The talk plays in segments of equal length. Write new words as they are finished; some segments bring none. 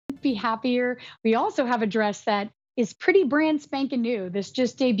be happier. We also have a dress that is pretty brand spanking new. This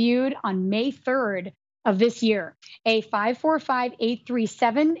just debuted on May 3rd of this year.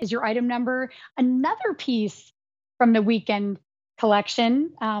 A545837 is your item number. Another piece from the weekend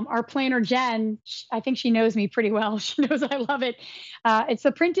collection. Our planner, Jen, I think she knows me pretty well. She knows I love it. It's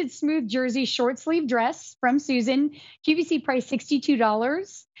a printed smooth jersey short sleeve dress from Susan. QVC price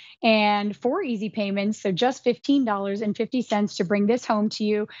 $62 and 4 easy payments, so just $15.50 to bring this home to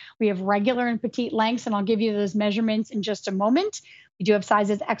you. We have regular and petite lengths, and I'll give you those measurements in just a moment. We do have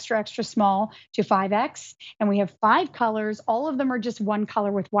sizes extra, extra small to 5X, and we have 5 colors. All of them are just one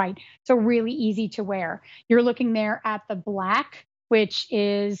color with white, so really easy to wear. You're looking there at the black, which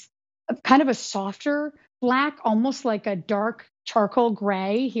is kind of a softer black, almost like a dark charcoal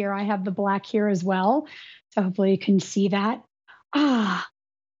gray. Here, I have the black here as well, so hopefully you can see that.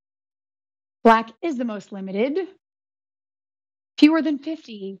 Black is the most limited. Fewer than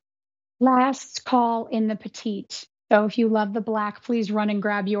 50. Last call in the petite. So if you love the black, please run and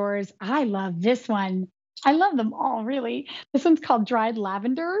grab yours. I love this one. I love them all, really. This one's called Dried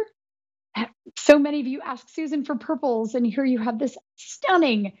Lavender. So many of you ask Susan for purples, and here you have this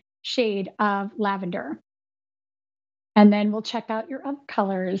stunning shade of lavender. And then we'll check out your other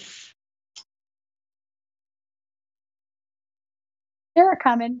colors. They're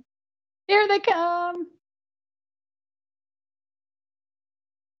coming. Here they come.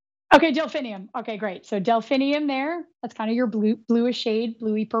 Okay, delphinium. Okay, great. So delphinium there. That's kind of your bluish shade,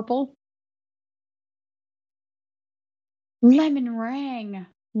 bluey purple. Lemon meringue.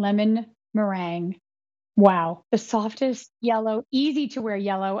 Lemon meringue. Wow. The softest yellow, easy to wear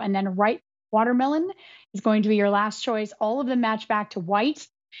yellow. And then ripe watermelon is going to be your last choice. All of them match back to white.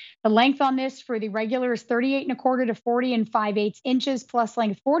 The length on this for the regular is 38 and a quarter to 40 and 5/8 inches, plus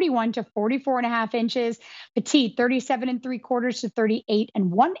length 41 to 44 and a half inches. Petite 37 and 3/4 to 38 and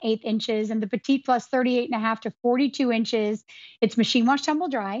 1/8 inches, and the petite plus 38 and a half to 42 inches. It's machine wash, tumble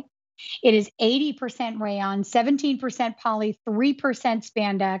dry. It is 80% rayon, 17% poly, 3%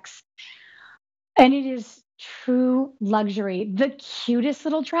 spandex, and it is true luxury. The cutest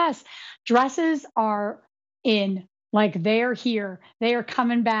little dress. Dresses are in. Like they're here, they are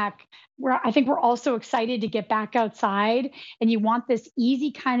coming back. I think we're also excited to get back outside, and you want this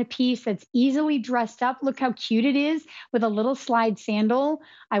easy kind of piece that's easily dressed up. Look how cute it is with a little slide sandal.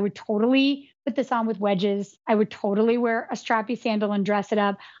 I would totally put this on with wedges. I would totally wear a strappy sandal and dress it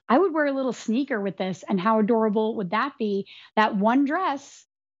up. I would wear a little sneaker with this, and how adorable would that be? That one dress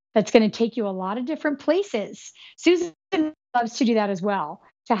that's going to take you a lot of different places. Susan loves to do that as well,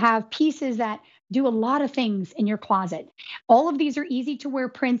 to have pieces that do a lot of things in your closet. All of these are easy to wear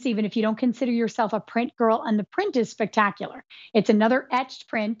prints, even if you don't consider yourself a print girl, and the print is spectacular. It's another etched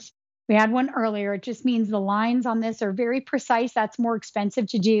print. We had one earlier. It just means the lines on this are very precise. That's more expensive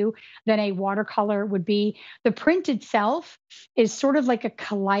to do than a watercolor would be. The print itself is sort of like a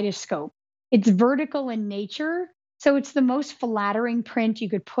kaleidoscope. It's vertical in nature, so it's the most flattering print you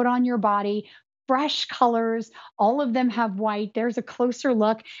could put on your body. Fresh colors, all of them have white. There's a closer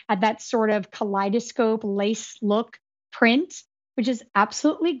look at that sort of kaleidoscope lace look print, which is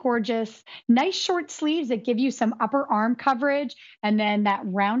absolutely gorgeous. Nice short sleeves that give you some upper arm coverage, and then that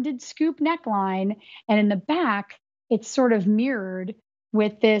rounded scoop neckline. And in the back, it's sort of mirrored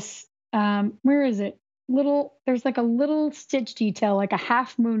with this, where is it? There's like a little stitch detail, like a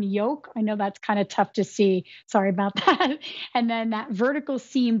half moon yoke. I know that's kind of tough to see. Sorry about that. And then that vertical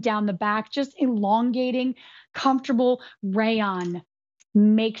seam down the back, just elongating, comfortable rayon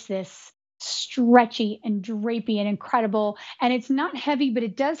makes this stretchy and drapey and incredible. And it's not heavy, but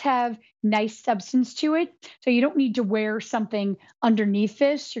it does have nice substance to it. So you don't need to wear something underneath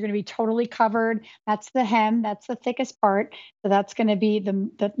this. You're going to be totally covered. That's the hem. That's the thickest part. So that's going to be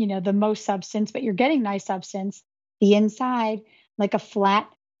the most substance, but you're getting nice substance. The inside, like a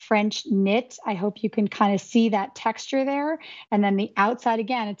flat French knit. I hope you can kind of see that texture there. And then the outside,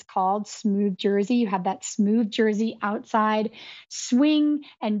 again, it's called smooth jersey. You have that smooth jersey outside, swing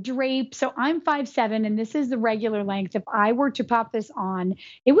and drape. So I'm 5'7", and this is the regular length. If I were to pop this on,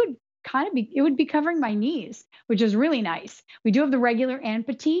 it would be covering my knees, which is really nice. We do have the regular and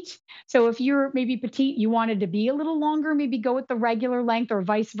petite. So if you're maybe petite, you wanted to be a little longer, maybe go with the regular length, or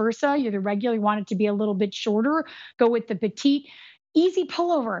vice versa. You're the regular, you want it to be a little bit shorter, go with the petite. Easy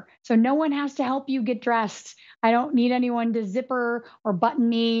pullover, so no one has to help you get dressed. I don't need anyone to zipper or button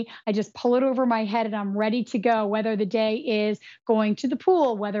me. I just pull it over my head and I'm ready to go, whether the day is going to the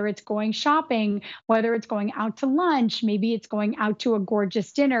pool, whether it's going shopping, whether it's going out to lunch, maybe it's going out to a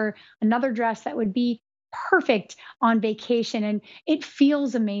gorgeous dinner. Another dress that would be perfect on vacation, and it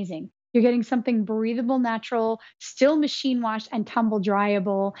feels amazing. You're getting something breathable, natural, still machine washed and tumble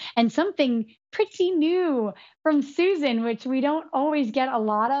dryable, and something pretty new from Susan, which we don't always get a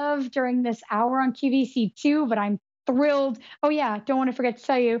lot of during this hour on QVC2, but I'm thrilled. Oh, yeah, don't want to forget to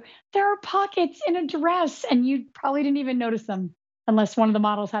tell you there are pockets in a dress, and you probably didn't even notice them unless one of the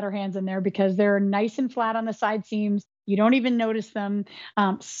models had her hands in there because they're nice and flat on the side seams. You don't even notice them.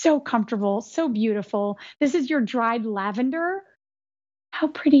 So comfortable, so beautiful. This is your dried lavender. How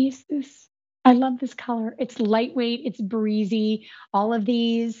pretty is this? I love this color. It's lightweight, it's breezy. All of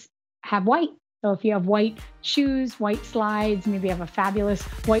these have white. So if you have white shoes, white slides, maybe you have a fabulous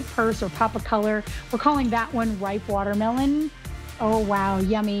white purse or pop of color, we're calling that one ripe watermelon. Oh, wow,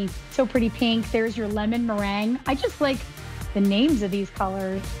 yummy. So pretty pink. There's your lemon meringue. I just like the names of these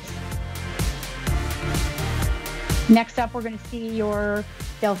colors. Next up, we're going to see your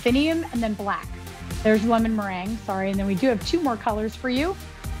delphinium and then black. There's lemon meringue, sorry. And then we do have two more colors for you.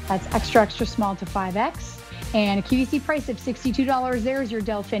 That's extra, extra small to 5X. And a QVC price of $62. There's your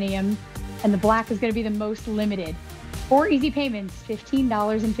delphinium. And the black is going to be the most limited. 4 easy payments,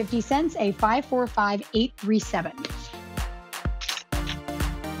 $15.50, a 545837.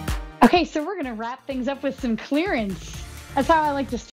 Okay, so we're going to wrap things up with some clearance. That's how I like to start.